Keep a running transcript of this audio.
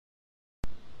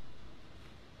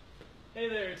Hey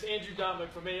there, it's Andrew Dombek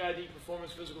from AID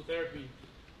Performance Physical Therapy.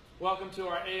 Welcome to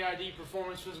our AID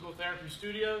Performance Physical Therapy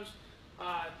Studios.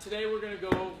 Today we're going to go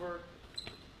over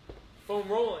foam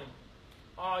rolling.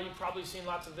 You've probably seen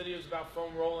lots of videos about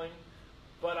foam rolling,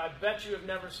 but I bet you have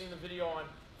never seen the video on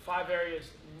 5 areas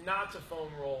not to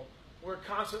foam roll. We're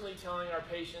constantly telling our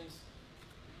patients,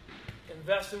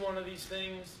 invest in one of these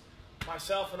things.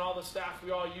 Myself and all the staff,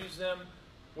 we all use them.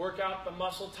 Work out the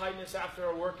muscle tightness after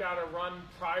a workout or run.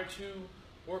 Prior to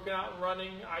working out and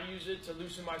running, I use it to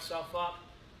loosen myself up.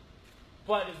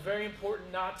 But it's very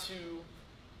important not to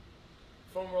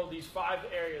foam roll these 5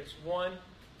 areas. 1, you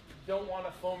don't want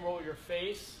to foam roll your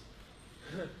face.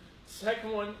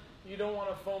 Second one, you don't want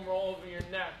to foam roll over your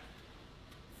neck.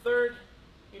 Third,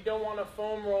 you don't want to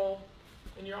foam roll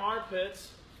in your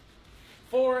armpits.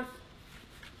 4th,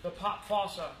 the pop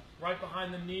fossa, right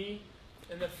behind the knee.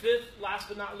 And the 5th, last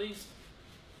but not least,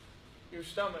 your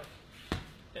stomach.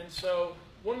 And so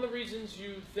one of the reasons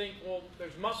you think, well,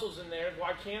 there's muscles in there,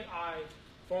 why can't I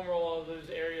foam roll all of those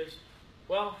areas?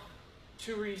 Well,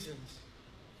 2 reasons.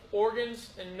 Organs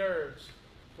and nerves.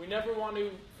 We never want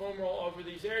to foam roll over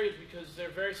these areas because they're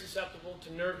very susceptible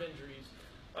to nerve injuries.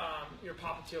 Your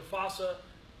popliteal fossa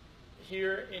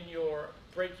here in your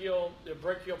brachial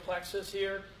plexus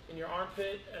here in your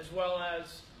armpit, as well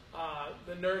as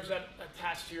the nerves that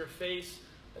attach to your face,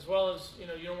 as well as, you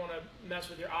don't want to mess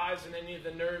with your eyes and any of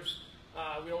the nerves.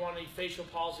 We don't want any facial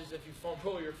palsies if you foam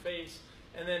roll your face.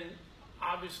 And then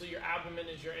obviously your abdomen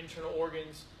is your internal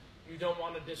organs. You don't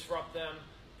want to disrupt them.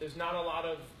 There's not a lot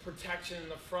of protection in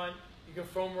the front. You can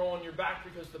foam roll on your back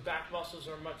because the back muscles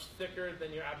are much thicker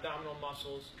than your abdominal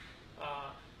muscles.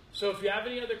 So if you have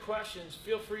any other questions,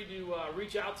 feel free to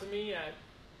reach out to me at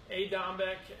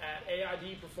Dombek at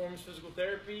AID Performance Physical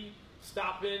Therapy.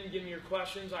 Stop in, give me your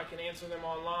questions. I can answer them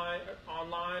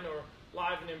online or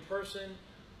live and in person.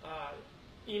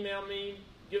 Email me.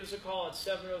 Give us a call at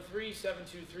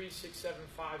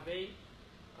 703-723-6758.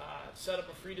 Set up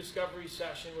a free discovery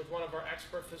session with one of our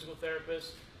expert physical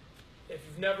therapists. If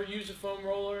you've never used a foam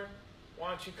roller, why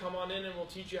don't you come on in and we'll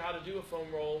teach you how to do a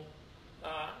foam roll,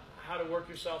 how to work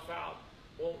yourself out.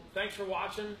 Well, thanks for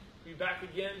watching. Be back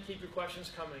again. Keep your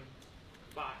questions coming.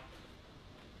 Bye.